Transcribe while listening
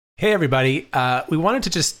Hey, everybody. We wanted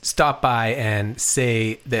to just stop by and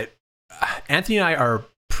say that Anthony and I are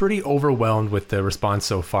pretty overwhelmed with the response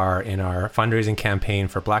so far in our fundraising campaign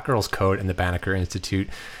for Black Girls Code and the Banneker Institute.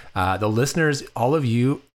 The listeners, all of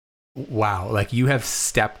you, wow, like you have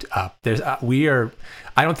stepped up.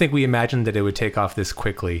 I don't think we imagined that it would take off this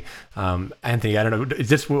quickly. Anthony, I don't know, is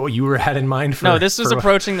this what you had in mind for? No, this was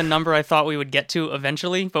approaching the number I thought we would get to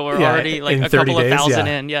eventually, but we're already like a couple of thousand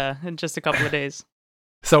in. Yeah, in just a couple of days.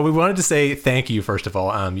 So we wanted to say thank you, first of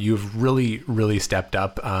all. You've really, really stepped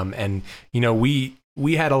up. And, you know, we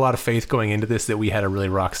had a lot of faith going into this that we had a really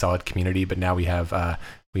rock solid community, but now we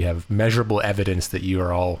have measurable evidence that you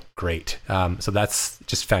are all great. So that's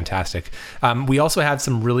just fantastic. We also have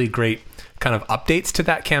some really great kind of updates to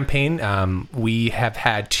that campaign. We have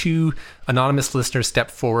had 2 anonymous listeners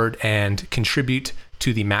step forward and contribute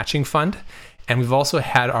to the matching fund. And we've also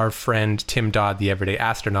had our friend Tim Dodd, the Everyday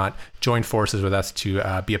Astronaut, join forces with us to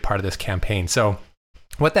be a part of this campaign. So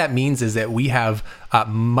what that means is that we have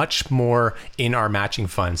much more in our matching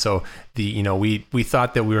fund. So we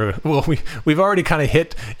thought that we've already kind of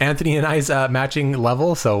hit Anthony and I's matching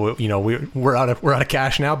level. So we're out of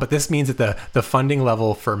cash now. But this means that the funding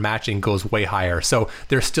level for matching goes way higher. So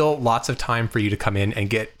there's still lots of time for you to come in and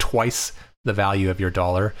get twice the value of your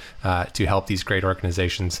dollar to help these great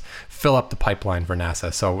organizations fill up the pipeline for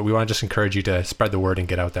NASA. So we want to just encourage you to spread the word and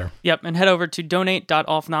get out there. Yep, and head over to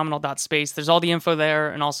donate.offnominal.space. There's all the info there,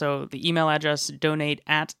 and also the email address,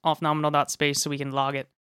 donate@offnominal.space, so we can log it.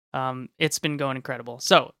 It's been going incredible.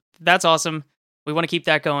 So that's awesome. We want to keep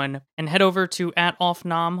that going. And head over to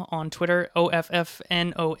 @offnom on Twitter,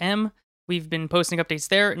 OFFNOM. We've been posting updates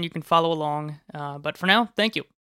there, and you can follow along. But for now, thank you.